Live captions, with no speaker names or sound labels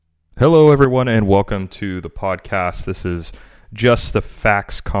Hello, everyone, and welcome to the podcast. This is Just the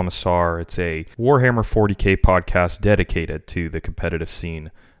Facts Commissar. It's a Warhammer 40k podcast dedicated to the competitive scene.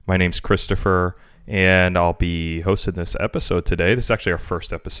 My name's Christopher, and I'll be hosting this episode today. This is actually our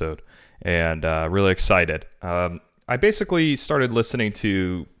first episode, and really excited. I basically started listening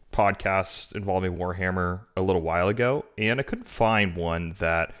to podcasts involving Warhammer a little while ago, and I couldn't find one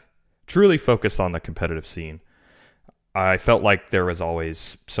that truly focused on the competitive scene. I felt like there was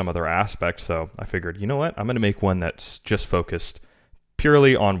always some other aspects, so I figured, you know what, I'm going to make one that's just focused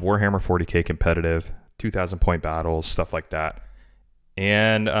purely on Warhammer 40k competitive, 2,000 point battles, stuff like that.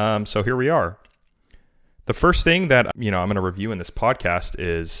 And so here we are. The first thing that I'm going to review in this podcast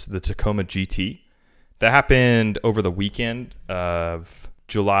is the Tacoma GT. That happened over the weekend of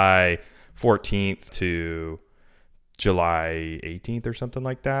July 14th to July 18th or something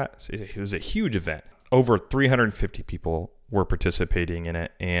like that. It was a huge event. Over 350 people were participating in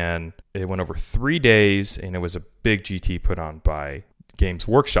it, and it went over 3 days, and it was a big GT put on by Games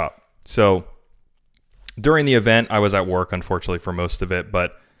Workshop. So during the event, I was at work, unfortunately, for most of it,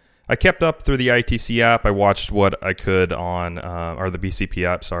 but I kept up through the ITC app. I watched what I could on, or the BCP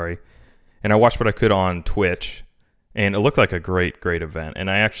app, sorry, and I watched what I could on Twitch, and it looked like a great event. And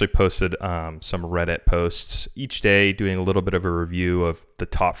I actually posted some Reddit posts each day doing a little bit of a review of the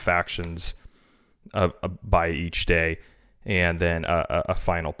top factions by each day, and then a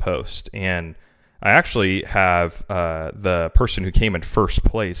final post. And I actually have the person who came in first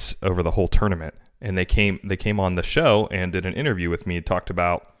place over the whole tournament, and they came on the show and did an interview with me, talked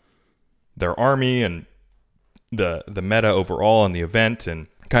about their army and the meta overall in the event and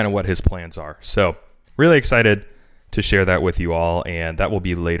kind of what his plans are. So really excited to share that with you all, and that will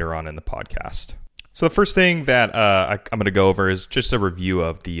be later on in the podcast. So the first thing that I'm going to go over is just a review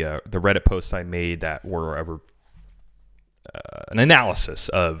of the Reddit posts I made that were an analysis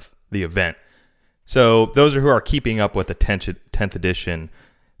of the event. So those who are keeping up with the 10th edition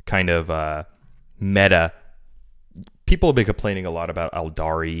kind of meta, people have been complaining a lot about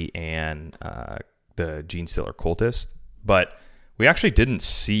Eldari and the Genestealer Cultist, but we actually didn't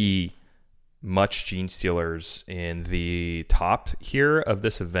see much Genestealers in the top here of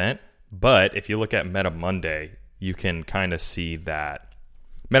this event. But if you look at Meta Monday, you can kind of see that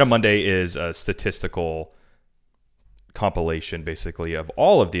Meta Monday is a statistical compilation, basically, of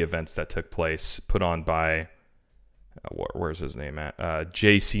all of the events that took place, put on by, where's his name at?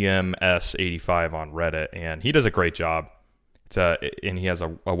 JCMS85 on Reddit, and he does a great job. And he has a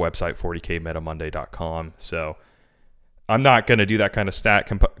website, 40kmetamonday.com. So I'm not going to do that kind of stat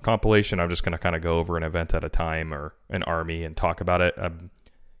compilation. I'm just going to kind of go over an event at a time or an army and talk about it.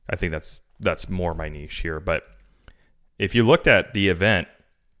 I think that's more my niche here. But if you looked at the event,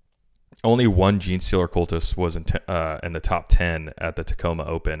 only one Genestealer Cultist was in the top 10 at the Tacoma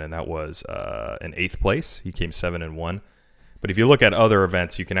Open, and that was in 8th place. He came 7-1. But if you look at other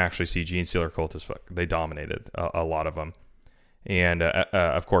events, you can actually see Genestealer Cultists. They dominated a lot of them. And,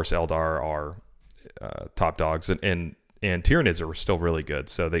 of course, Eldar are top dogs. And Tyranids are still really good.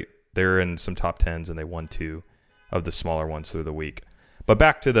 So they're in some top 10s, and they won 2 of the smaller ones through the week. But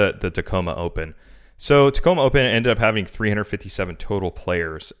back to the Tacoma Open. So Tacoma Open ended up having 357 total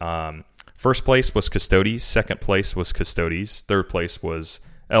players. First place was Custodes. Second place was Custodes. Third place was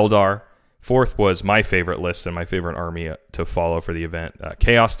Eldar. Fourth was my favorite list and my favorite army to follow for the event,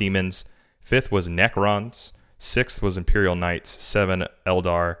 Chaos Demons. Fifth was Necrons. Sixth was Imperial Knights. 7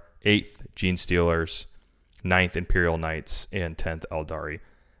 Eldar. 8th Genestealers. 9th Imperial Knights. And 10th Eldari.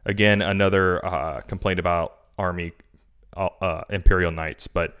 Again, another complaint about army Imperial Knights,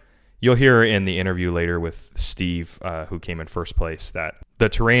 but you'll hear in the interview later with Steve, who came in first place, that the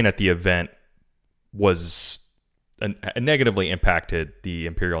terrain at the event was negatively impacted the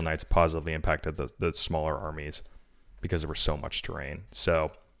Imperial Knights, positively impacted the smaller armies because there was so much terrain.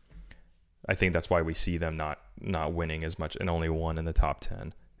 So I think that's why we see them not winning as much and only one in the top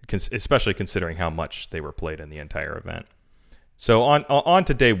 10, especially considering how much they were played in the entire event. So on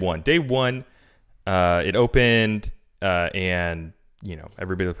to day one. Day one, it opened. And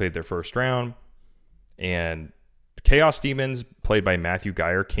everybody played their first round, and Chaos Demons, played by Matthew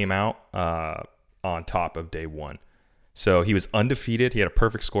Geyer, came out on top of day one. So he was undefeated. He had a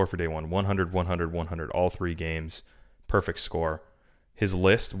perfect score for day one, 100, 100, 100, all 3 games, perfect score. His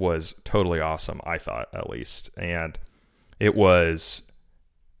list was totally awesome, I thought, at least. And it was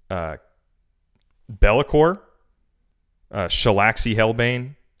Bellicor, Shalaxi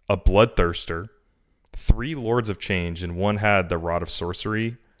Hellbane, a Bloodthirster, 3 Lords of Change, and one had the Rod of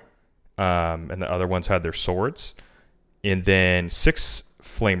Sorcery, and the other ones had their swords, and then 6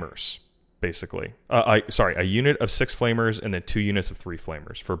 Flamers. basically. A unit of 6 flamers and then 2 units of 3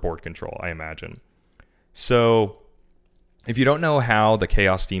 flamers for board control, I imagine. So if you don't know how the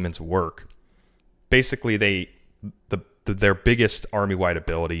Chaos Demons work, basically their biggest army-wide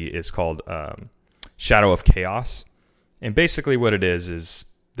ability is called Shadow of Chaos. And basically what it is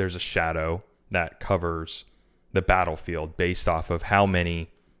there's a shadow that covers the battlefield based off of how many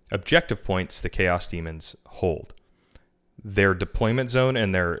objective points the Chaos Demons hold. Their deployment zone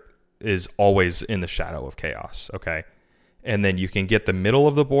is always in the Shadow of Chaos, okay? And then you can get the middle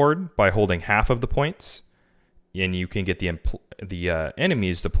of the board by holding half of the points, and you can get the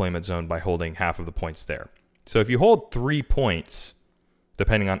enemy's deployment zone by holding half of the points there. So if you hold 3 points,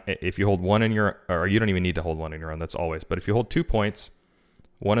 depending on if you hold one in your, or you don't even need to hold one in your own, that's always, but if you hold 2 points,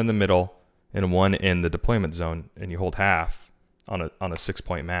 one in the middle and one in the deployment zone, and you hold half on a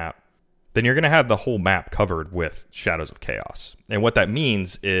 6-point map, then you're going to have the whole map covered with Shadows of Chaos. And what that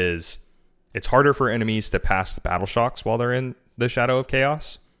means is it's harder for enemies to pass the battle shocks while they're in the Shadow of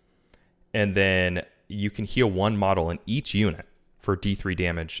Chaos. And then you can heal 1 model in each unit for D3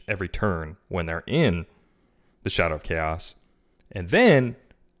 damage every turn when they're in the Shadow of Chaos. And then,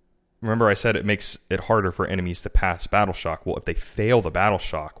 remember I said it makes it harder for enemies to pass battle shock. Well, if they fail the battle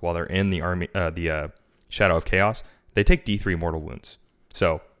shock while they're in the Shadow of Chaos, they take D3 mortal wounds.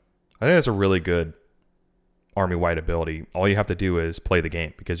 So I think that's a really good army-wide ability. All you have to do is play the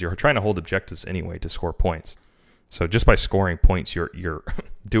game because you're trying to hold objectives anyway to score points. So just by scoring points, you're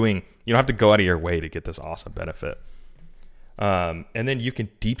doing, you don't have to go out of your way to get this awesome benefit. And then you can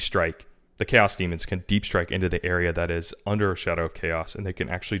deep strike. The Chaos Demons can deep strike into the area that is under a Shadow of Chaos, and they can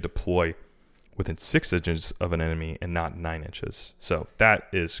actually deploy within 6 inches of an enemy and not 9 inches. So that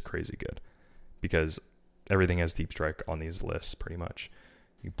is crazy good because everything has deep strike on these lists pretty much.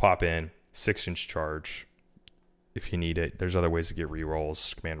 You pop in 6-inch charge if you need it. There's other ways to get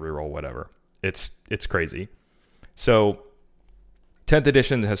rerolls, command reroll, whatever. It's crazy. So 10th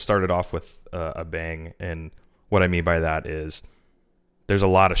edition has started off with a bang, and what I mean by that is there's a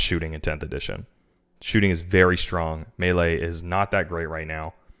lot of shooting in 10th edition. Shooting is very strong. Melee is not that great right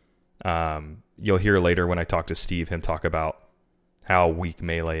now. You'll hear later when I talk to Steve, him talk about how weak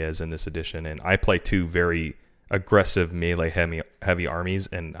Melee is in this edition, and I play 2 very aggressive melee heavy armies,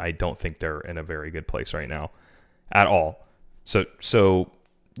 and I don't think they're in a very good place right now at all. So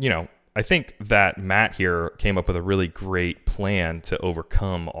you know, I think that Matt here came up with a really great plan to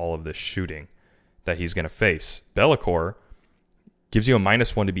overcome all of this shooting that he's going to face. Bellicor gives you a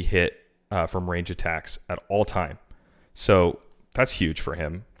 -1 to be hit from range attacks at all time. So that's huge for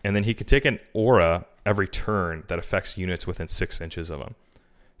him. And then he can take an aura every turn that affects units within 6 inches of him.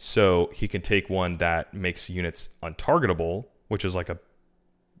 So he can take one that makes units untargetable, which is like a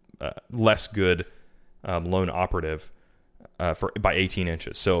less good lone operative by 18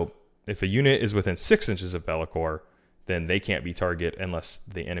 inches. So if a unit is within 6 inches of Bellicor, then they can't be target unless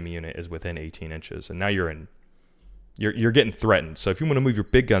the enemy unit is within 18 inches. And now you're getting threatened. So if you want to move your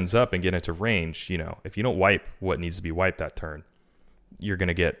big guns up and get into range, you know, if you don't wipe what needs to be wiped that turn, you're going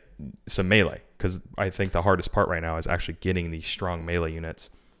to get some melee. Because I think the hardest part right now is actually getting these strong melee units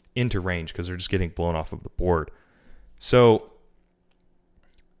into range because they're just getting blown off of the board. So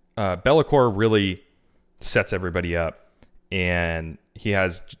Bellicor really sets everybody up, and he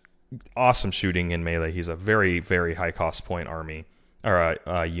has awesome shooting in melee. He's a very, very high cost point army or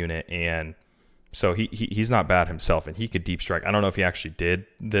unit, and so he's not bad himself, and he could deep strike. I don't know if he actually did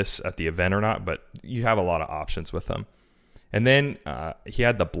this at the event or not, but you have a lot of options with him. And then he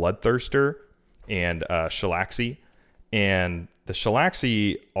had the Bloodthirster and Shalaxi, and the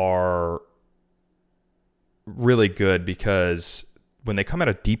Shalaxi are really good because when they come at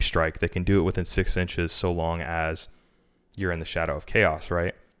a deep strike, they can do it within 6 inches so long as you're in the Shadow of Chaos,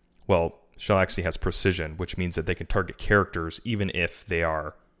 right? Well, Shalaxi has precision, which means that they can target characters even if they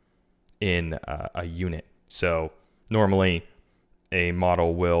are in a unit. So normally a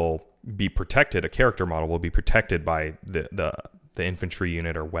model will be protected, a character model will be protected by the infantry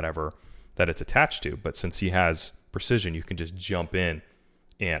unit or whatever that it's attached to. But since he has precision, you can just jump in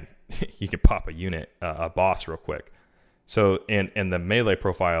and you can pop a unit, a boss real quick. So and the melee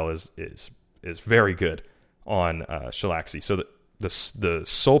profile is very good on Shalaxi. So the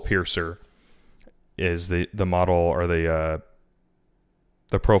Soul Piercer is the model or the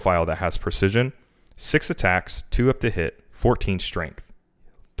profile that has precision, 6 attacks, 2 up to hit, 14 strength.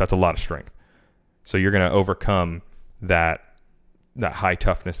 That's a lot of strength. So you're going to overcome that high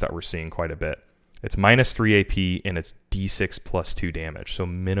toughness that we're seeing quite a bit. It's -3 AP and it's D6 plus 2 damage. So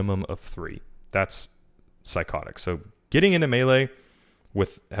minimum of 3. That's psychotic. So getting into melee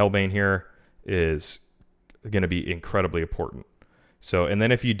with Hellbane here is going to be incredibly important. So, and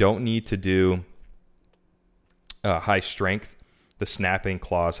then if you don't need to do high strength, the snapping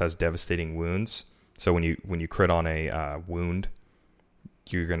claws has devastating wounds. So when you crit on a wound,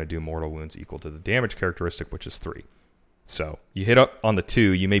 you're going to do mortal wounds equal to the damage characteristic, which is 3. So you hit up on the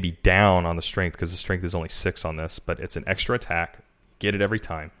 2, you may be down on the strength because the strength is only 6 on this, but it's an extra attack. Get it every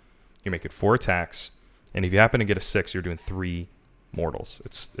time. You make it 4 attacks, and if you happen to get a 6, you're doing 3 mortals.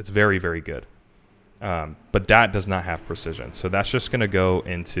 It's very, very good. But that does not have precision. So that's just going to go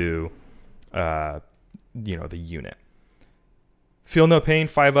into the unit. Feel no pain,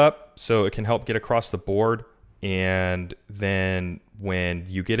 5 up, so it can help get across the board. And then when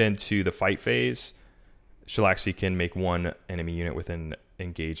you get into the fight phase, Shalaxi can make one enemy unit within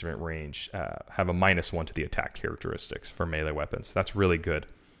engagement range have a -1 to the attack characteristics for melee weapons. That's really good.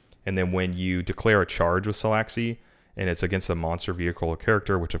 And then when you declare a charge with Shalaxi, and it's against a monster, vehicle, or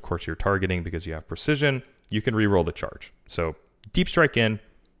character, which of course you're targeting because you have precision, you can reroll the charge. So deep strike in,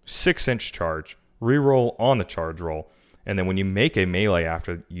 6-inch charge, reroll on the charge roll, and then when you make a melee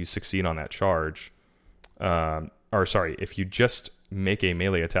after you succeed on that charge, if you just make a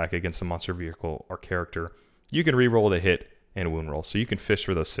melee attack against a monster, vehicle, or character, you can reroll the hit and wound roll. So you can fish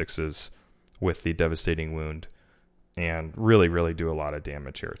for those 6s with the devastating wound and really, really do a lot of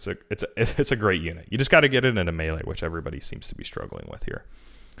damage here. It's a great unit. You just got to get it in a melee, which everybody seems to be struggling with here.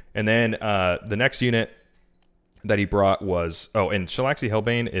 And then the next unit that he brought was, and Shalaxi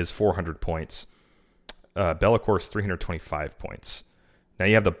Hellbane is 400 points. Be'lakor is 325 points. Now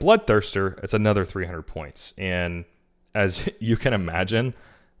you have the Bloodthirster, it's another 300 points. And as you can imagine,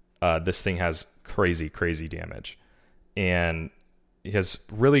 this thing has crazy, crazy damage. And it has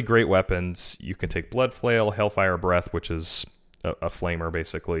really great weapons. You can take Blood Flail, Hellfire Breath, which is a flamer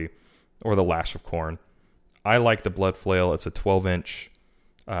basically, or the Lash of Khorne. I like the Blood Flail. It's a 12-inch.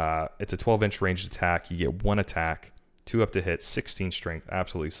 It's a 12-inch ranged attack. You get 1 attack, 2 up to hit, 16 strength,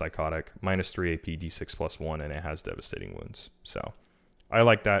 absolutely psychotic, -3 AP, D6 +1, and it has devastating wounds. So I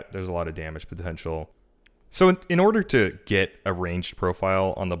like that. There's a lot of damage potential. So in order to get a ranged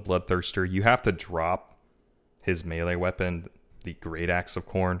profile on the Bloodthirster, you have to drop his melee weapon, the Great Axe of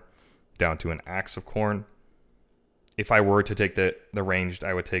Khorne, down to an Axe of Khorne. If I were to take the ranged,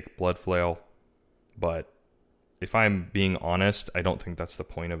 I would take Blood Flail. But if I'm being honest, I don't think that's the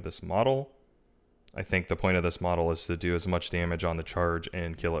point of this model. I think the point of this model is to do as much damage on the charge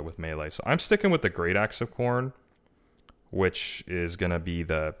and kill it with melee. So I'm sticking with the Great Axe of Khorne, which is going to be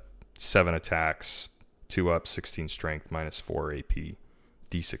the 7 attacks, 2 up, 16 strength, -4 AP,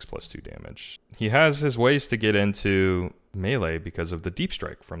 D6 +2 damage. He has his ways to get into melee because of the Deep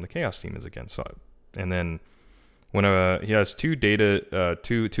Strike from the Chaos Demons again. So, and then when he has 2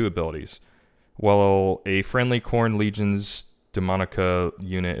 abilities. While a friendly Khorne Legion's Demonica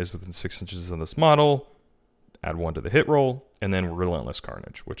unit is within 6 inches of this model, add 1 to the hit roll, and then Relentless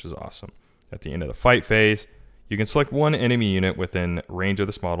Carnage, which is awesome. At the end of the fight phase, you can select 1 enemy unit within range of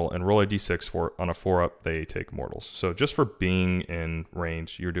this model and roll a d6 on a 4-up, they take mortals. So just for being in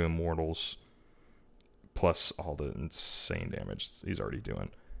range, you're doing mortals plus all the insane damage he's already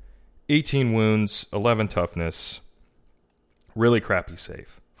doing. 18 wounds, 11 toughness, really crappy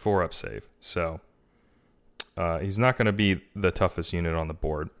save, 4-up save. So he's not going to be the toughest unit on the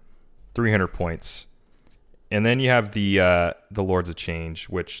board. 300 points. And then you have the Lords of Change,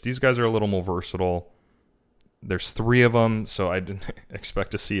 which these guys are a little more versatile. There's 3 of them, so I didn't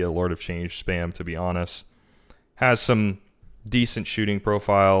expect to see a Lord of Change spam, to be honest. Has some decent shooting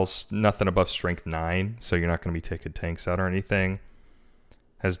profiles, nothing above strength 9, so you're not going to be taking tanks out or anything.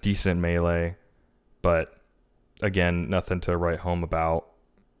 Has decent melee, but again, nothing to write home about.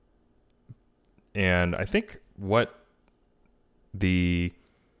 And I think what the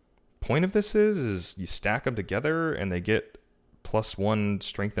point of this is you stack them together and they get +1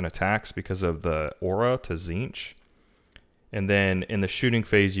 strength and attacks because of the aura to Tzeentch. And then in the shooting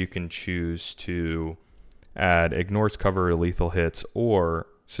phase, you can choose to add ignores cover lethal hits or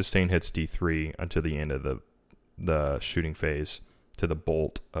sustain hits D3 until the end of the shooting phase to the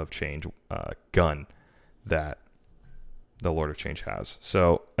Bolt of Change gun that the Lord of Change has.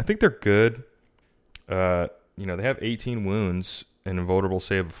 So I think they're good. They have 18 wounds and invulnerable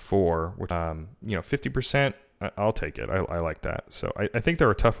save of 4, which 50%. I'll take it. I like that. So I think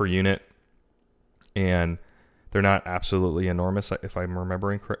they're a tougher unit, and they're not absolutely enormous if I'm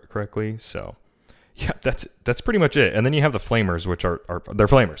remembering correctly. So yeah, that's pretty much it. And then you have the Flamers, which are they're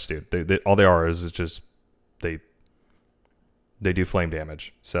Flamers, dude. They all they are is just they do flame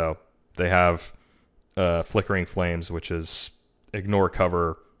damage. So they have Flickering Flames, which is ignore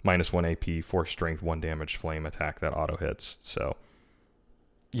cover, -1 AP, 4 strength, 1 damage flame attack that auto hits. So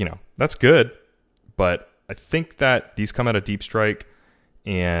that's good, but I think that these come out of Deep Strike.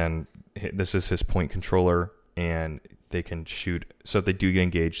 and this is his point controller, and they can shoot. So if they do get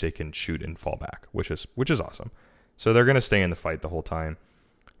engaged, they can shoot and fall back, which is awesome. So they're gonna stay in the fight the whole time.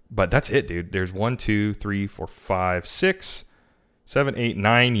 But that's it, dude. There's 1, 2, 3, 4, 5, 6, 7, 8,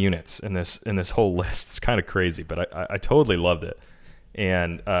 9 units in this whole list. It's kind of crazy, but I totally loved it.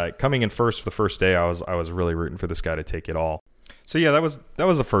 And coming in first for the first day, I was really rooting for this guy to take it all. So yeah, that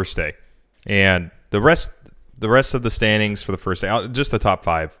was the first day, and the rest of the standings for the first day, just the top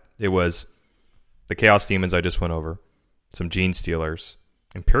 5. It was the Chaos Demons I just went over, some Gene Stealers,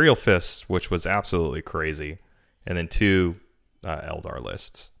 Imperial Fists, which was absolutely crazy, and then 2 Eldar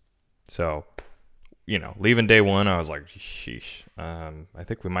lists. So, leaving day 1, I was like, sheesh. I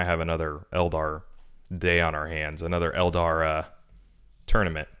think we might have another Eldar day on our hands, another Eldar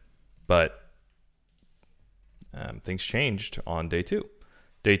tournament. But things changed on day 2.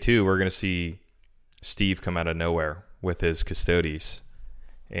 Day 2, we're going to see Steve come out of nowhere with his Custodes,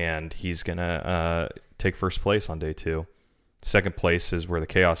 and he's going to take first place on day 2. Second place is where the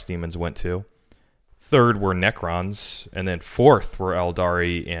Chaos Demons went to. Third were Necrons, and then fourth were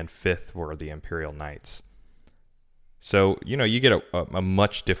Eldari, and fifth were the Imperial Knights. So, you get a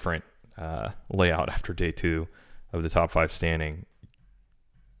much different layout after day 2 of the top 5 standing.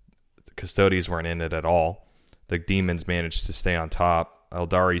 The Custodes weren't in it at all. The Demons managed to stay on top.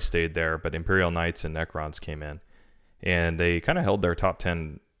 Eldari stayed there, but Imperial Knights and Necrons came in, and they kind of held their top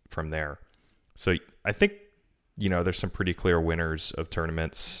 10 from there. So I think, there's some pretty clear winners of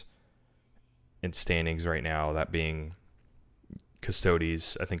tournaments in standings right now, that being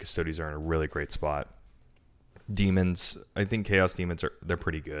Custodes. I think Custodes are in a really great spot. Demons, I think Chaos Demons they're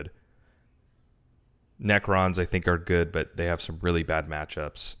pretty good. Necrons, I think, are good, but they have some really bad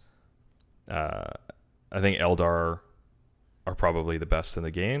matchups. I think Eldar are probably the best in the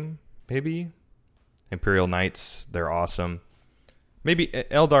game, maybe. Imperial Knights, they're awesome. Maybe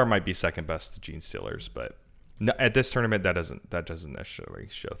Eldar might be second best to Gene Stealers, but at this tournament, that doesn't necessarily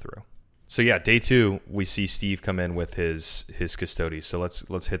show through. So yeah, day 2, we see Steve come in with his Custodes. So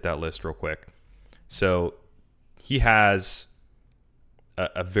let's hit that list real quick. So he has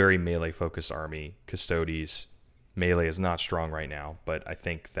a very melee focused army. Custodes, melee is not strong right now, but I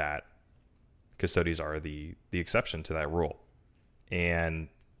think that Custodes are the exception to that rule. And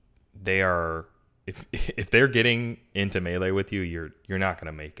they are, if they're getting into melee with you, you're not going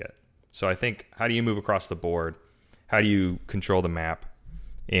to make it. So I think, how do you move across the board? How do you control the map?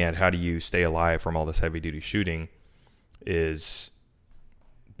 And how do you stay alive from all this heavy-duty shooting is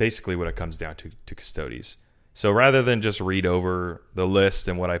basically what it comes down to Custodes. So rather than just read over the list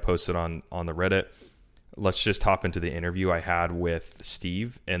and what I posted on the Reddit, let's just hop into the interview I had with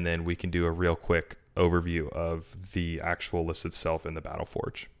Steve, and then we can do a real quick overview of the actual list itself in the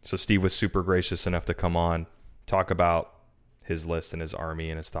Battleforge. So Steve was super gracious enough to come on, talk about his list and his army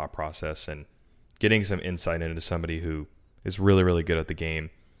and his thought process, and getting some insight into somebody who is really, really good at the game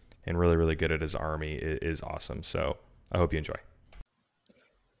and really, really good at his army is awesome. So I hope you enjoy.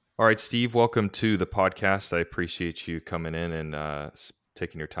 All right, Steve, welcome to the podcast. I appreciate you coming in and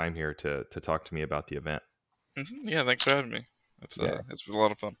taking your time here to talk to me about the event. Mm-hmm. Yeah, thanks for having me. It's been a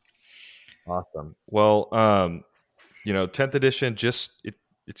lot of fun. Awesome. Well, 10th edition,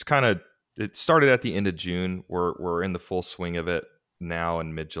 it started at the end of June. We're in the full swing of it now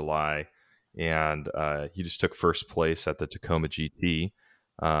in mid-July. And he just took first place at the Tacoma GT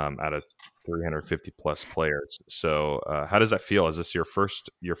out of 350 plus players. So how does that feel? Is this your first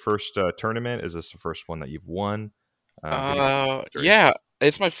tournament? Is this the first one that you've won? Yeah,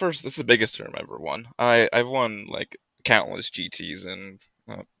 it's my first. This is the biggest tournament I've ever won. I've won like countless GTs and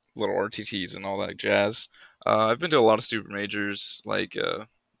little RTTs and all that jazz. I've been to a lot of super majors. Like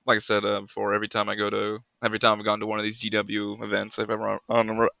I said before, every time I've gone to one of these GW events, I've ever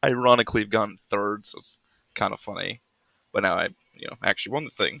ironically gone third. So it's kind of funny. But now I actually won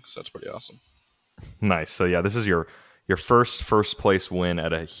the thing, so that's pretty awesome. Nice. So yeah, this is your first place win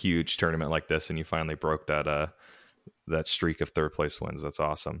at a huge tournament like this, and you finally broke that streak of third place wins. That's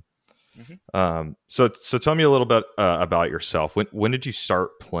awesome. Mm-hmm. So tell me a little bit about yourself. When did you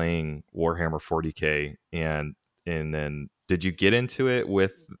start playing Warhammer 40K, and then did you get into it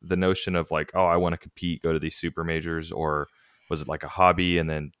with the notion of like, oh, I want to compete, go to these super majors, or was it like a hobby and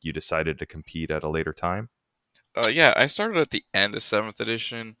then you decided to compete at a later time? Yeah, I started at the end of 7th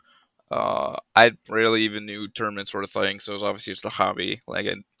edition. I rarely even knew tournament sort of thing, so it was obviously just a hobby. Like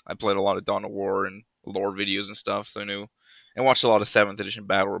I played a lot of Dawn of War and lore videos and stuff, so I knew, and watched a lot of 7th edition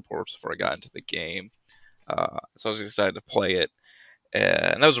battle reports before I got into the game. So I was excited to play it,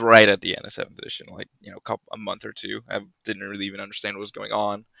 and that was right at the end of 7th edition, like a month or two. I didn't really even understand what was going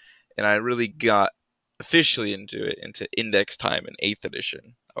on, and I really got officially into Index time in 8th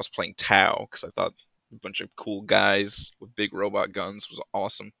edition. I was playing Tau because I thought a bunch of cool guys with big robot guns was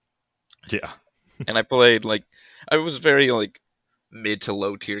awesome. Yeah. And I played I was very mid to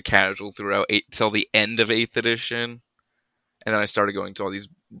low tier casual throughout till the end of 8th edition, and then I started going to all these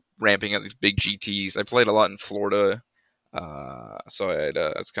ramping up these big GTs. I played a lot in Florida, so I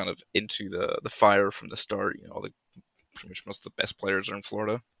was kind of into the fire from the start. Pretty much most of the best players are in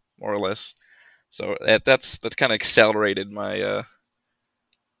Florida, more or less. So that's kind of accelerated my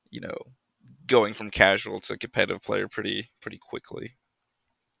going from casual to competitive player pretty quickly.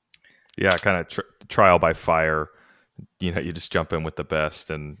 Yeah, kind of trial by fire. You just jump in with the best,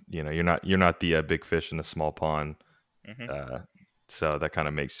 and you're not the big fish in a small pond. Mm-hmm. So that kind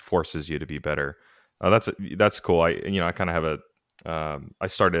of forces you to be better. That's cool. I kind of have I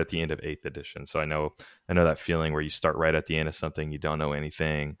started at the end of 8th edition, so I know that feeling where you start right at the end of something, you don't know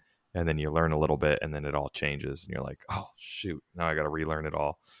anything, and then you learn a little bit, and then it all changes, and you're like, oh shoot, now I got to relearn it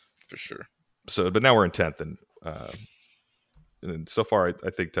all. For sure. So, but now we're in 10th, and so far I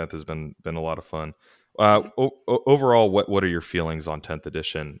think 10th has been a lot of fun. Overall, what are your feelings on 10th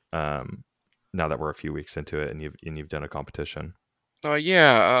edition? Now that we're a few weeks into it, and you've done a competition.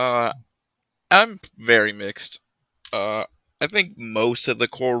 I'm very mixed. I think most of the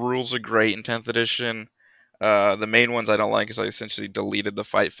core rules are great in 10th edition. The main ones I don't like is I essentially deleted the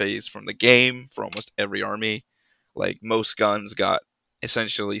fight phase from the game for almost every army. Like, most guns got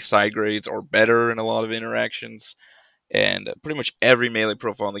essentially side grades or better in a lot of interactions, and pretty much every melee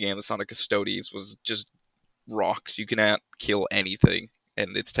profile in the game that's not a Custodies was just rocks. You cannot kill anything,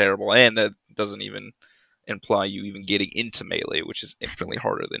 and it's terrible. And that doesn't even imply you even getting into melee, which is infinitely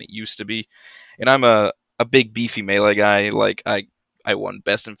harder than it used to be. And I'm a big beefy melee guy. Like, I won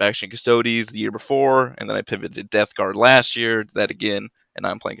Best in Faction Custodies the year before, and then I pivoted to Death Guard last year, did that again, and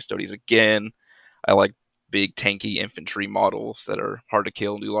I'm playing Custodies again. I like big tanky infantry models that are hard to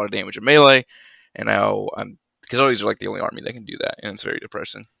kill and do a lot of damage in melee, and now Custodies are like the only army that can do that, and it's very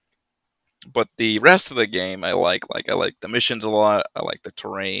depressing. But the rest of the game I like the missions a lot, I like the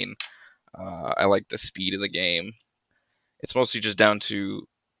terrain, I like the speed of the game. It's mostly just down to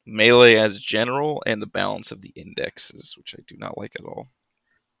melee as general and the balance of the indexes, which I do not like at all.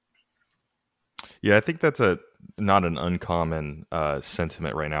 Yeah, I think that's not an uncommon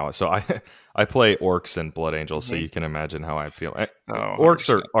sentiment right now. So I play orcs and blood angels, so you can imagine how I feel.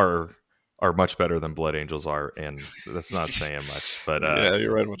 Orcs are much better than blood angels are, and that's not saying much. But yeah,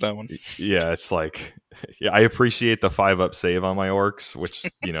 you're right with that one. Yeah, it's like, yeah, I appreciate the 5-up save on my orcs, which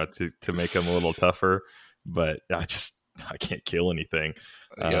to make them a little tougher, but I can't kill anything.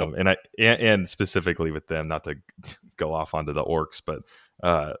 Yep. And specifically with them, not to go off onto the orcs, but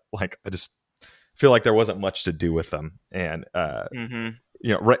I just feel like there wasn't much to do with them. And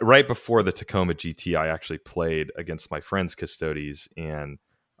right before the Tacoma GT, I actually played against my friends' Custodies, and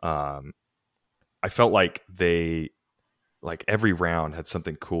I felt like every round had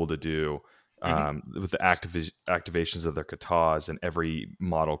something cool to do with the activations of their katas, and every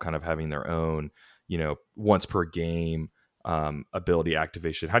model kind of having their own, once per game ability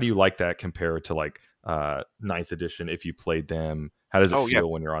activation. How do you like that compared to 9th edition if you played them? How does it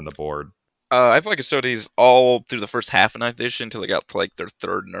feel when you're on the board? I played Custodies all through the first half of 9th edition until they got to their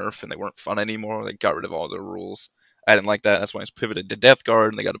third nerf and they weren't fun anymore. They got rid of all their rules. I didn't like that. That's why I pivoted to Death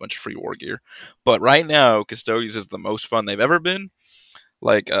Guard and they got a bunch of free war gear. But right now, Custodies is the most fun they've ever been.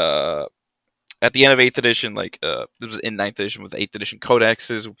 At the end of 8th edition, this was in 9th edition with 8th edition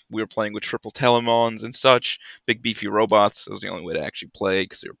codexes, we were playing with triple telemons and such, big beefy robots. That was the only way to actually play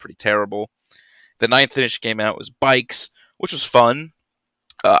because they were pretty terrible. The 9th edition came out was bikes, which was fun.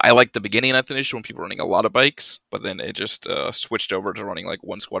 I liked the beginning of 9th edition when people were running a lot of bikes, but then it just switched over to running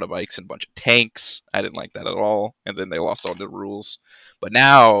one squad of bikes and a bunch of tanks. I didn't like that at all, and then they lost all the rules. But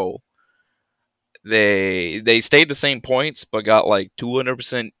now they stayed the same points, but got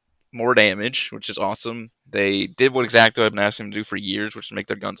 200% more damage, which is awesome. They did what exactly I've been asking them to do for years, which is make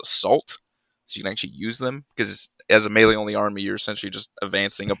their guns assault, so you can actually use them. Because as a melee-only army, you're essentially just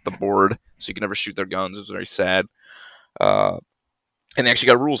advancing up the board, so you can never shoot their guns. It was very sad. And they actually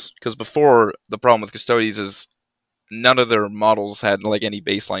got rules, because before, the problem with Custodies is none of their models had any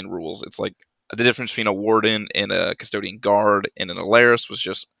baseline rules. It's the difference between a Warden and a Custodian Guard and an Alaris was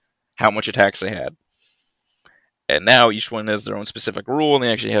just how much attacks they had. And now each one has their own specific rule, and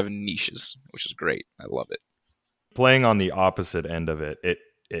they actually have niches, which is great. I love it. Playing on the opposite end of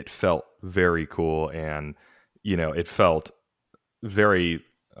it felt very cool, and it felt very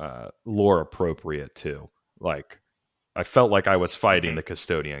lore appropriate too. I felt like I was fighting the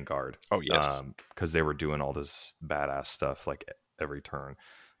Custodian Guard. Oh yes, because they were doing all this badass stuff every turn.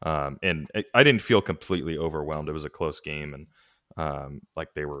 And I didn't feel completely overwhelmed. It was a close game, and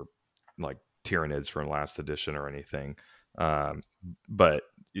like they were like Tyranids from last edition or anything. But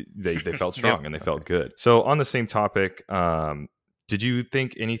they felt strong and they felt good. So on the same topic, did you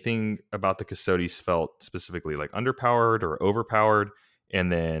think anything about the Custodes felt specifically like underpowered or overpowered?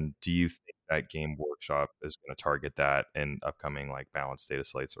 And then do you think that Game Workshop is going to target that in upcoming like balanced data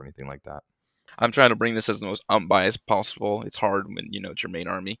slates or anything like that? I'm trying to bring this as the most unbiased possible. It's hard when it's your main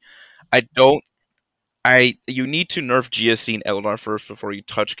army. You need to nerf GSC and Eldar first before you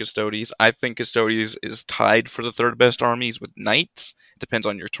touch Custodes. I think Custodes is tied for the third best armies with Knights. It depends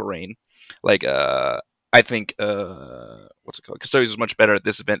on your terrain. Like I think what's it called? Custodes was much better at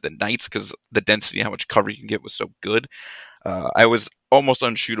this event than Knights because the density and how much cover you can get was so good. I was almost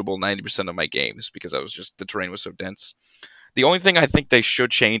unshootable 90% of my games because the terrain was so dense. The only thing I think they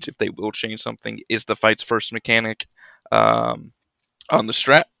should change, if they will change something, is the fights first mechanic on the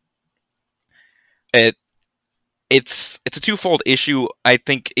strat. It's a twofold issue. I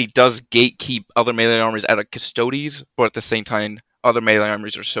think it does gatekeep other melee armies out of Custodes, but at the same time, other melee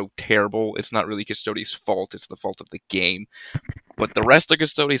armies are so terrible, it's not really Custodes' fault, it's the fault of the game. But the rest of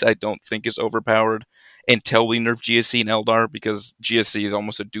Custodes I don't think is overpowered until we nerf GSC and Eldar, because GSC is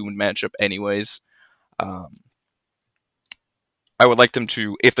almost a doomed matchup anyways. I would like them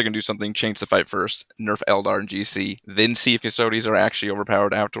to, if they're going to do something, change the fight first, nerf Eldar and GC, then see if Custodes are actually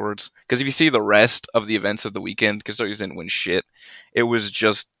overpowered afterwards. Because if you see the rest of the events of the weekend, Custodes didn't win shit. It was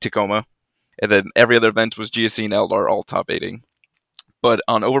just Tacoma. And then every other event was GC and Eldar all top 8ing. But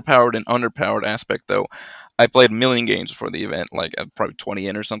on overpowered and underpowered aspect, though, I played a million games before the event, like probably 20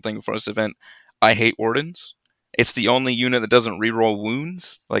 in or something before this event. I hate Wardens. It's the only unit that doesn't reroll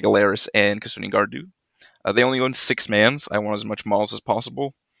wounds, like Alaris and Custodian Guard do. They only own 6 mans. I want as much models as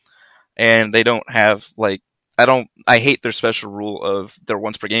possible. And they don't have, I hate their special rule of their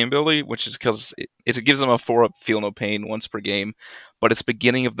once per game ability, which is because it gives them a 4-up feel no pain once per game, but it's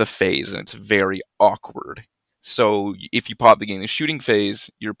beginning of the phase, and it's very awkward. So if you pop the beginning of the shooting phase,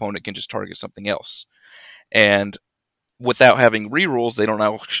 your opponent can just target something else. And without having rerolls, they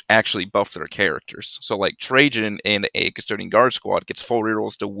don't actually buff their characters. So like Trajan in a Custodian Guard squad gets full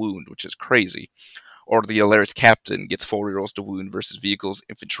rerolls to wound, which is crazy. Or the Alaris Captain gets full rerolls to wound versus vehicles,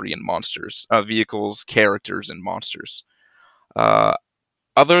 infantry, and monsters. Vehicles, characters, and monsters.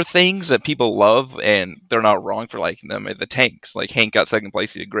 Other things that people love, and they're not wrong for liking them, are the tanks. Like Hank got second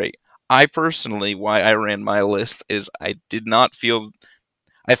place, he did great. I personally, why I ran my list is I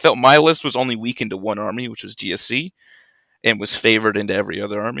felt my list was only weakened to one army, which was GSC, and was favored into every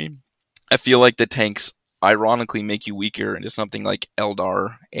other army. I feel like the tanks ironically make you weaker into something like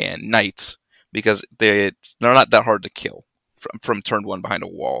Eldar and Knights, because they're not that hard to kill from turn 1 behind a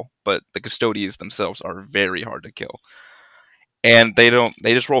wall, but the Custodes themselves are very hard to kill. And they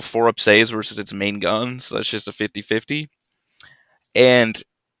just roll 4-up saves versus its main guns, so that's just a 50-50. And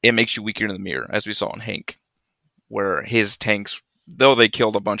it makes you weaker in the mirror, as we saw in Hank, where his tanks, though they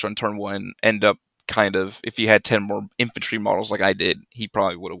killed a bunch on turn 1, end up kind of, if he had 10 more infantry models like I did, he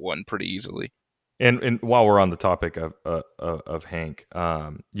probably would have won pretty easily. And while we're on the topic of Hank,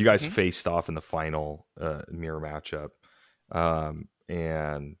 you guys faced off in the final mirror matchup,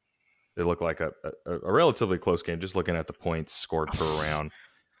 and it looked like a relatively close game. Just looking at the points scored per round,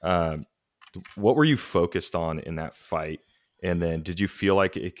 what were you focused on in that fight? And then, did you feel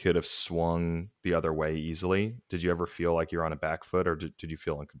like it could have swung the other way easily? Did you ever feel like you're on a back foot, or did you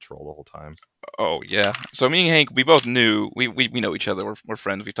feel in control the whole time? Oh yeah. So me and Hank, we both knew we know each other. We're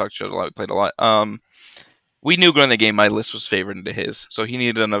friends. We talked to each other a lot. We played a lot. We knew going into the game my list was favored into his, so he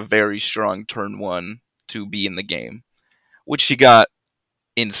needed a very strong turn 1 to be in the game, which he got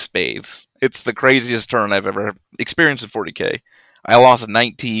in spades. It's the craziest turn I've ever experienced in 40k. I lost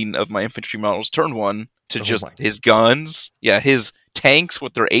 19 of my infantry models turn 1 to just his guns. Yeah, his tanks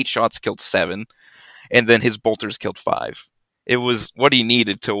with their 8 shots killed 7, and then his bolters killed 5. It was what he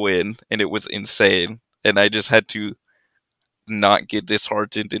needed to win, and it was insane. And I just had to not get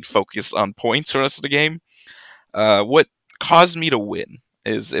disheartened and focus on points for the rest of the game. What caused me to win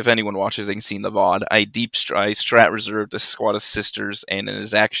is, if anyone watches, they can see in the VOD, I strat reserved a squad of sisters and an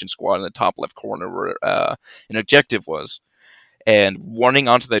his action squad in the top left corner where an objective was. And running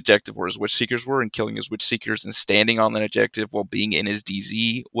onto the objective where his Witch Seekers were and killing his Witch Seekers and standing on that objective while being in his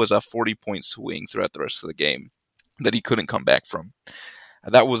DZ was a 40-point swing throughout the rest of the game that he couldn't come back from.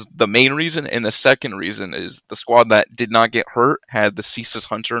 That was the main reason, and the second reason is the squad that did not get hurt had the Ceaseless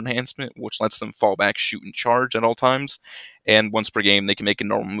Hunter enhancement, which lets them fall back, shoot, and charge at all times, and once per game they can make a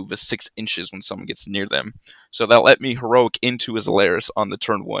normal move of 6 inches when someone gets near them. So that let me heroic into his Alaris on the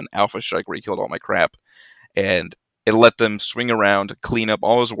turn 1 Alpha Strike where he killed all my crap, and it let them swing around, clean up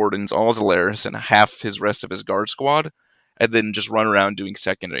all his wardens, all his lairs, and half his rest of his guard squad, and then just run around doing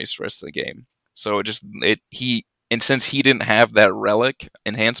secondaries for the rest of the game. So and since he didn't have that relic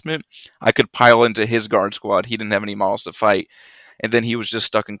enhancement, I could pile into his guard squad. He didn't have any models to fight, and then he was just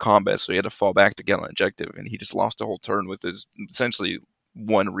stuck in combat, so he had to fall back to get on objective, and he just lost a whole turn with his essentially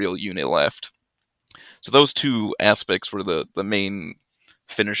one real unit left. So those two aspects were the main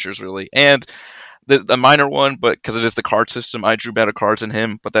finishers, really. And the minor one, but because it is the card system, I drew better cards than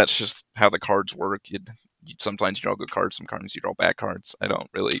him, but that's just how the cards work. Sometimes you draw good cards, sometimes you draw bad cards. I don't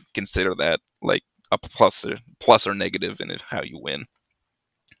really consider that like a plus or negative in how you win.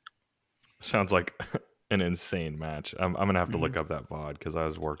 Sounds like an insane match. I'm gonna have to look up that VOD because I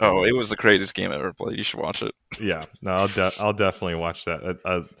was working. Oh, it was the craziest game I ever played. You should watch it. Yeah, no, I'll definitely watch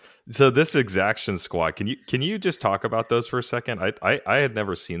that. So this Exaction Squad, can you just talk about those for a second? I had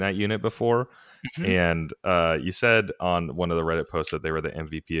never seen that unit before, and you said on one of the Reddit posts that they were the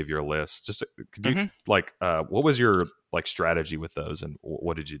MVP of your list. Just could you what was your strategy with those, and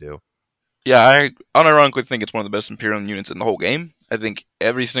what did you do? Yeah, I unironically think it's one of the best Imperial units in the whole game. I think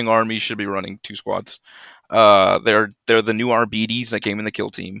every single army should be running 2 squads. They're the new RBDs that came in the kill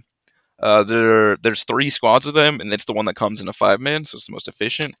team. There's 3 squads of them, and it's the one that comes in a 5-man, so it's the most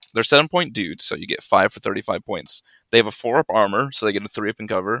efficient. They're 7-point dudes, so you get 5 for 35 points. They have a 4-up armor, so they get a 3-up in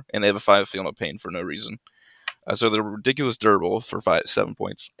cover, and they have a 5 feel no pain for no reason. So they're ridiculous durable for 7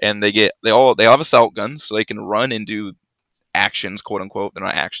 points, and they have assault guns, so they can run and do actions, quote unquote. They're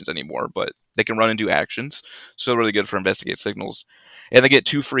not actions anymore, but they can run and do actions. So really good for investigate signals. And they get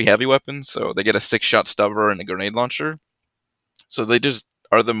 2 free heavy weapons, so they get a 6-shot stubber and a grenade launcher. So they just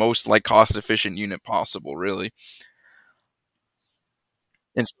are the most cost efficient unit possible, really.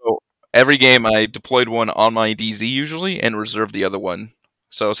 And so every game I deployed one on my DZ usually and reserved the other one.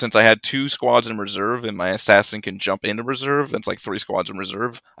 So since I had 2 squads in reserve and my assassin can jump into reserve, that's 3 squads in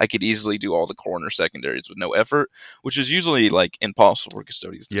reserve, I could easily do all the corner secondaries with no effort, which is usually impossible for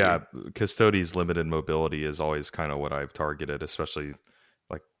Custodies to do. Custodies' limited mobility is always kind of what I've targeted, especially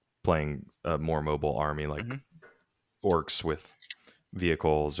playing a more mobile army orcs with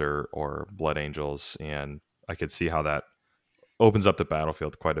vehicles or blood angels, and I could see how that opens up the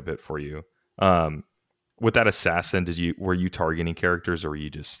battlefield quite a bit for you. With that assassin, were you targeting characters, or were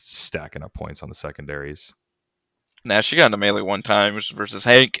you just stacking up points on the secondaries? Nah, she got into melee one time versus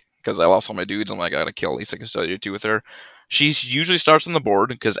Hank because I lost all my dudes. I'm like, I gotta kill at least a custodian or 2 with her. She usually starts on the board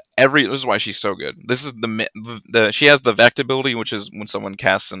because this is why she's so good. This is she has the Vect ability, which is when someone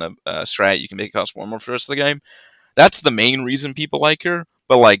casts in a strat, you can make it cost 1 more for the rest of the game. That's the main reason people like her.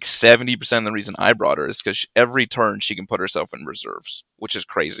 But 70% of the reason I brought her is because every turn she can put herself in reserves, which is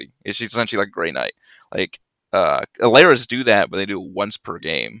crazy. She's essentially like Grey Knight. Alairas do that, but they do it once per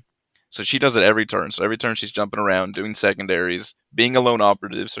game. So she does it every turn. So every turn she's jumping around, doing secondaries, being a lone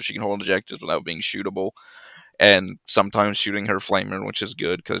operative so she can hold objectives without being shootable, and sometimes shooting her flamer, which is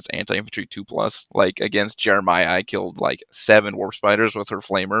good because it's anti-infantry 2+. Against Jeremiah, I killed 7 warp spiders with her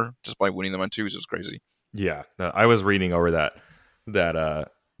flamer just by winning them on 2s. It was crazy. Yeah, I was reading over that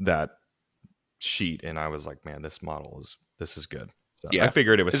sheet, and I was like, man, this is good. So yeah, I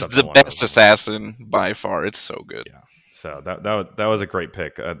figured it was the best assassin by far. It's so good. Yeah, so that was a great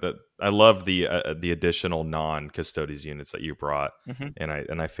pick. I loved the additional non-Custodies units that you brought, and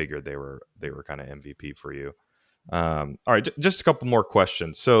I figured they were kind of MVP for you. All right, just a couple more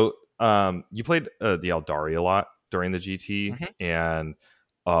questions. So you played the Eldari a lot during the GT, and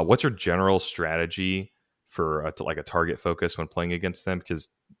what's your general strategy for a target focus when playing against them? Because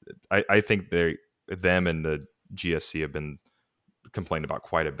I think them and the GSC have been complained about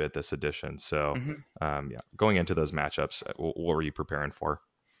quite a bit this edition. So going into those matchups, what were you preparing for?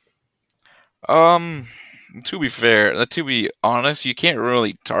 To be honest, you can't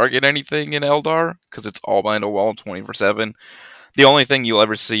really target anything in Eldar because it's all behind a wall 24/7. The only thing you'll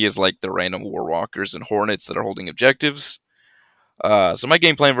ever see is the random Warwalkers and Hornets that are holding objectives. So my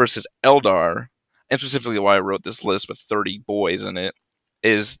game plan versus Eldar, and specifically why I wrote this list with 30 boys in it,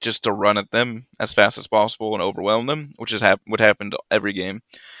 is just to run at them as fast as possible and overwhelm them, which is what happened every game.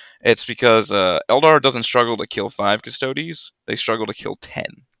 It's because Eldar doesn't struggle to kill 5 Custodies, they struggle to kill 10.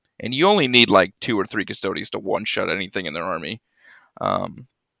 And you only need 2 or 3 Custodies to one-shot anything in their army. And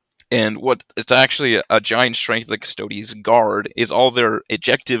it's actually a giant strength of the Custodies guard is all their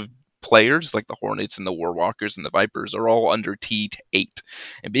ejective players, like the Hornets and the Warwalkers and the Vipers, are all under T8.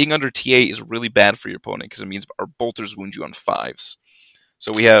 And being under T8 is really bad for your opponent because it means our bolters wound you on 5s.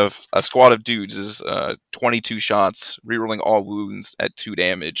 So we have a squad of dudes is 22 shots, rerolling all wounds at 2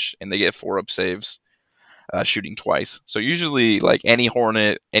 damage, and they get 4-up saves, shooting twice. So usually, any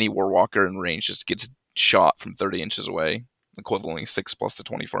Hornet, any Warwalker in range just gets shot from 30 inches away, equivalently 6 plus the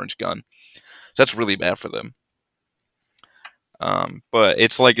 24-inch gun. So that's really bad for them. But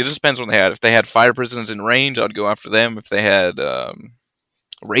it's like, it just depends on what they had. If they had fire prisons in range, I'd go after them. If they had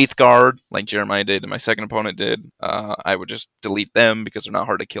Wraith Guard, like Jeremiah did and my second opponent did, I would just delete them because they're not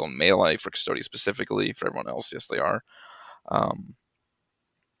hard to kill in melee for Custody specifically. For everyone else, yes, they are.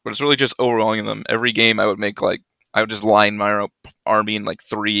 But it's really just overwhelming them. Every game I would just line my army in like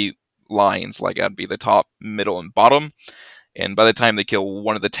 3 lines. Like I'd be the top, middle, and bottom. And by the time they kill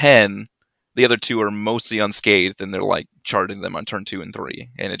one of the 10, the other 2 are mostly unscathed, and they're like charging them on turn 2 and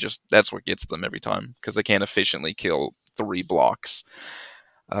 3. And that's what gets them every time, because they can't efficiently kill 3 blocks.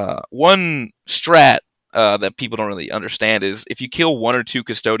 One strat that people don't really understand is if you kill 1 or 2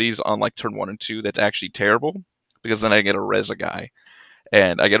 Custodies on like turn 1 and 2, that's actually terrible, because then I get to res a guy.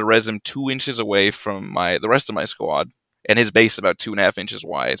 And I get to res him 2 inches away from the rest of my squad, and his base is about 2.5 inches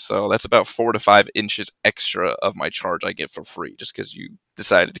wide. So that's about 4 to 5 inches extra of my charge I get for free, just because you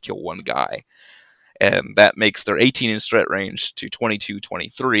decided to kill 1 guy. And that makes their 18-inch threat range to 22,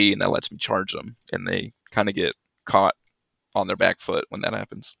 23, and that lets me charge them. And they kind of get caught on their back foot when that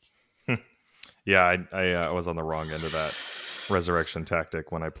happens. Yeah, I was on the wrong end of that resurrection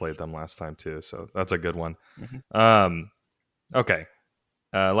tactic when I played them last time too, so that's a good one. Mm-hmm. Okay.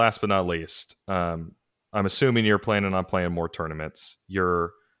 Last but not least, I'm assuming you're planning on playing more tournaments.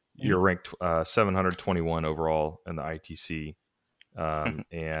 You're ranked 721 overall in the ITC,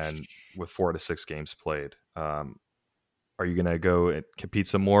 and with 4 to 6 games played. Are you going to go and compete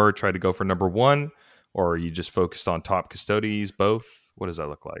some more, try to go for number 1, or are you just focused on top Custodies, both? What does that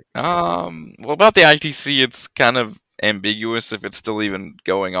look like? Well, about the ITC, it's kind of ambiguous if it's still even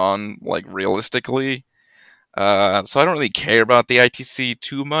going on, like, realistically. So I don't really care about the ITC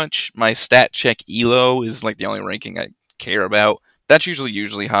too much. My stat check ELO is like the only ranking I care about. That's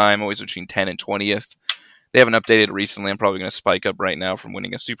usually high. I'm always between 10 and 20th. They haven't updated recently. I'm probably going to spike up right now from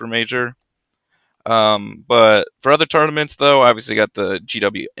winning a super major. But for other tournaments, though, I obviously got the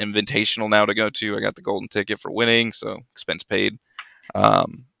GW Invitational now to go to. I got the golden ticket for winning, so expense paid.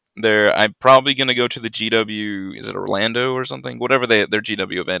 I'm probably going to go to the GW, is it Orlando or something? Whatever their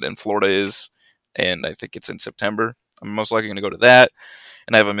GW event in Florida is, and I think it's in September. I'm most likely going to go to that,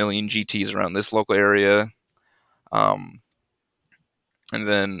 and I have a million GTs around this local area. And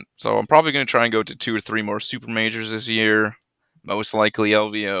then, so I'm probably going to try and go to 2 or 3 more super majors this year. Most likely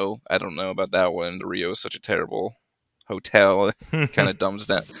LVO. I don't know about that one. The Rio is such a terrible hotel. It kind of dumbs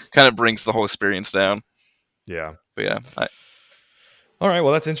down, kind of brings the whole experience down. Yeah. But yeah. All right.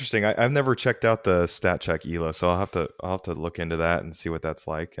 Well, that's interesting. I've never checked out the stat check ELO, so I'll have to look into that and see what that's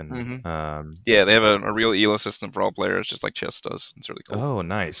like. And yeah, they have a real ELO system for all players, just like chess does. It's really cool. Oh,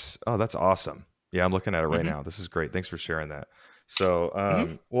 nice. Oh, that's awesome. Yeah, I'm looking at it right now. This is great. Thanks for sharing that.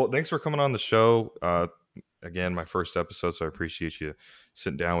 So, well, thanks for coming on the show. Again, my first episode, so I appreciate you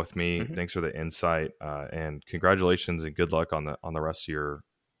sitting down with me. Thanks for the insight, and congratulations and good luck on the rest of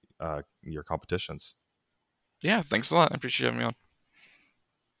your competitions. Yeah, thanks a lot. I appreciate having me on.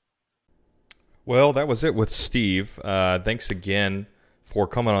 Well, that was it with Steve. Thanks again for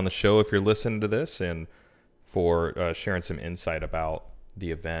coming on the show if you're listening to this, and for sharing some insight about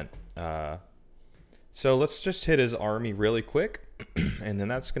the event. So let's just hit his army really quick, and then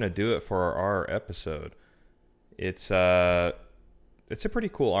that's going to do it for our episode. It's a pretty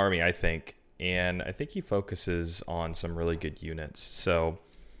cool army, I think, and I think he focuses on some really good units. So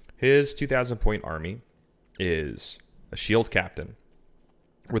his 2,000-point army is a shield captain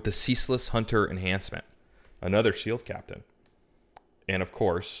with the Ceaseless Hunter enhancement, another shield captain, and of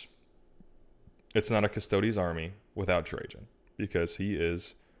course, it's not a Custodes army without Trajan, because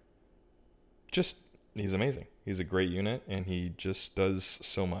he's amazing. He's a great unit, and he just does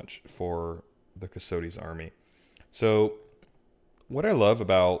so much for the Custodes army. So what I love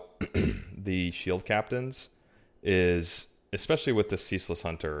about the shield captains is, especially with the Ceaseless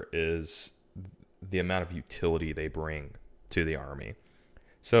Hunter, is the amount of utility they bring to the army.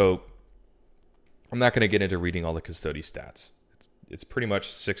 So I'm not going to get into reading all the Custodes stats. It's pretty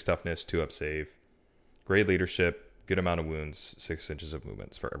much 6 toughness, 2 up save, great leadership, good amount of wounds, 6 inches of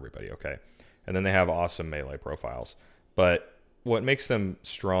movements for everybody, okay? And then they have awesome melee profiles. But what makes them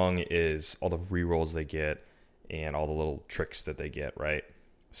strong is all the rerolls they get and all the little tricks that they get, right?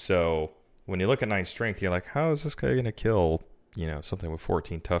 So when you look at 9 strength, you're like, how is this guy going to kill, something with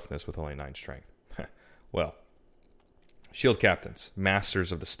 14 toughness with only 9 strength? Well, shield captains,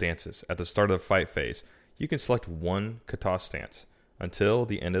 masters of the stances. At the start of the fight phase, you can select one kata stance. Until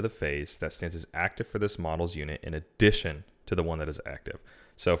the end of the phase, that stance is active for this model's unit in addition to the one that is active.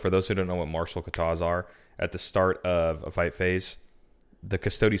 So for those who don't know what martial katas are, at the start of a fight phase, the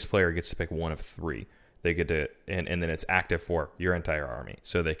Custodes player gets to pick one of 3. they get to, and then it's active for your entire army.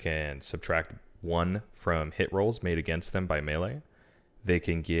 So they can subtract 1 from hit rolls made against them by melee. They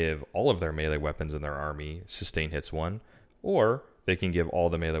can give all of their melee weapons in their army sustain hits 1, or they can give all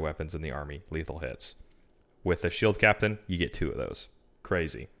the melee weapons in the army lethal hits. With the shield captain, you get 2 of those.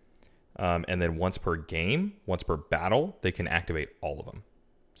 Crazy. And then once per game, once per battle, they can activate all of them.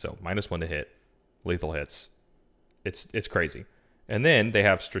 So -1 to hit, lethal hits. It's crazy. And then they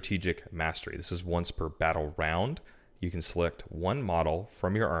have strategic mastery. This is once per battle round. You can select 1 model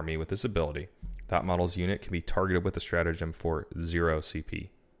from your army with this ability. That model's unit can be targeted with a stratagem for 0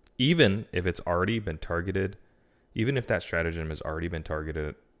 CP. Even if it's already been targeted, even if that stratagem has already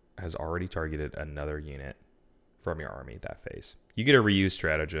targeted another unit from your army that phase. You get to reuse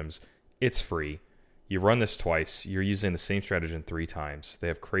stratagems. It's free. You run this twice. You're using the same stratagem 3 times. They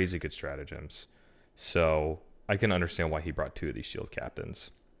have crazy good stratagems. So I can understand why he brought 2 of these shield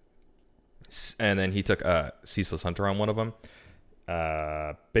captains. And then he took a Ceaseless Hunter on one of them.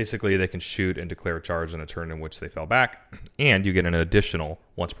 Basically, they can shoot and declare a charge in a turn in which they fell back. And you get an additional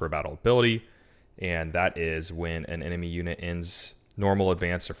once per battle ability. And that is when an enemy unit ends normal,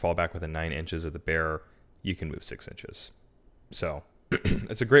 advance, or fall back within 9 inches of the bearer, you can move 6 inches. So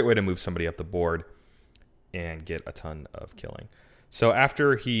it's a great way to move somebody up the board and get a ton of killing. So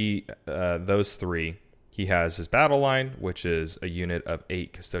after those 3, he has his battle line, which is a unit of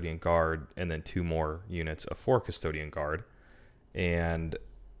 8 Custodian Guard, and then 2 more units of 4 Custodian Guard. And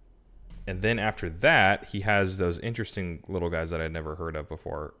then after that, he has those interesting little guys that I'd never heard of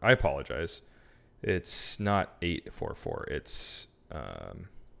before. I apologize. It's not 844. It's, I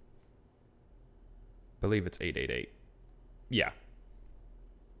believe it's 888. Yeah.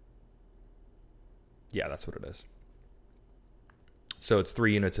 Yeah, that's what it is. So it's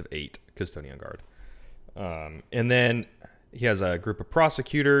 3 units of 8 Custodian Guard. And then he has a group of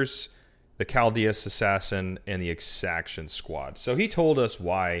prosecutors, the Chaldeus Assassin, and the Exaction Squad. So he told us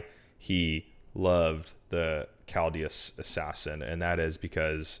why he loved the Chaldeus Assassin, and that is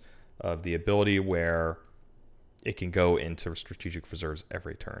because of the ability where it can go into strategic reserves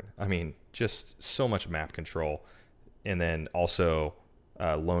every turn. I mean, just so much map control. And then also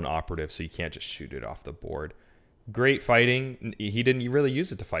lone operative, so you can't just shoot it off the board. Great fighting. He didn't really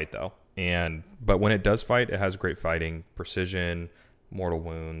use it to fight, though. But when it does fight, it has great fighting, precision, mortal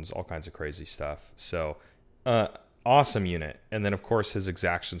wounds, all kinds of crazy stuff. So, awesome unit. And then, of course, his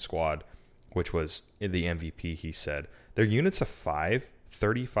Exaction Squad, which was the MVP, he said. Their units of 5,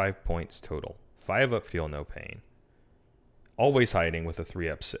 35 points total. 5 up, feel no pain. Always hiding with a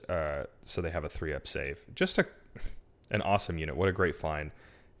 3-up, so they have a 3-up save. Just an awesome unit. What a great find.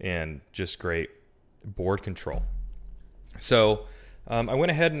 And just great board control. So I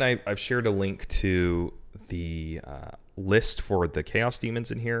went ahead and I've shared a link to the list for the Chaos Demons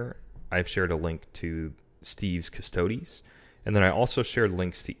in here. I've shared a link to Steve's Custodes. And then I also shared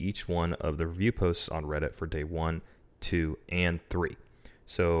links to each one of the review posts on Reddit for day 1, 2, and 3.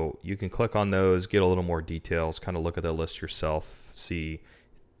 So you can click on those, get a little more details, kind of look at the list yourself, see,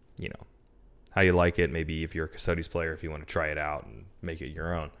 how you like it. Maybe if you're a Custodes player, if you want to try it out and make it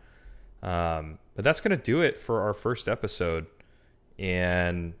your own. But that's going to do it for our first episode.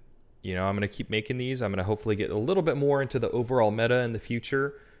 And, I'm going to keep making these. I'm going to hopefully get a little bit more into the overall meta in the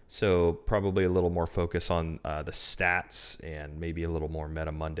future. So probably a little more focus on the stats and maybe a little more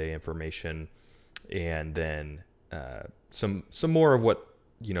Meta Monday information. And then some more of what,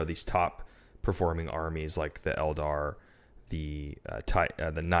 these top performing armies like the Eldar, the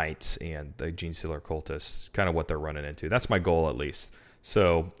Knights, and the Gene Stealer Cultists, kind of what they're running into. That's my goal, at least.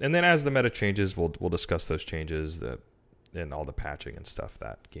 So, and then as the meta changes, we'll discuss those changes and all the patching and stuff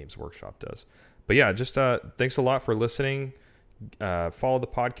that Games Workshop does. But yeah, just thanks a lot for listening. Follow the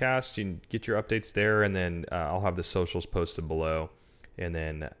podcast. You can get your updates there, and then I'll have the socials posted below. And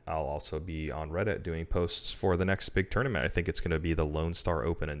then I'll also be on Reddit doing posts for the next big tournament. I think it's going to be the Lone Star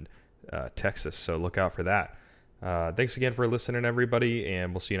Open in Texas, so look out for that. Thanks again for listening, everybody,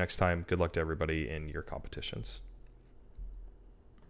 and we'll see you next time. Good luck to everybody in your competitions.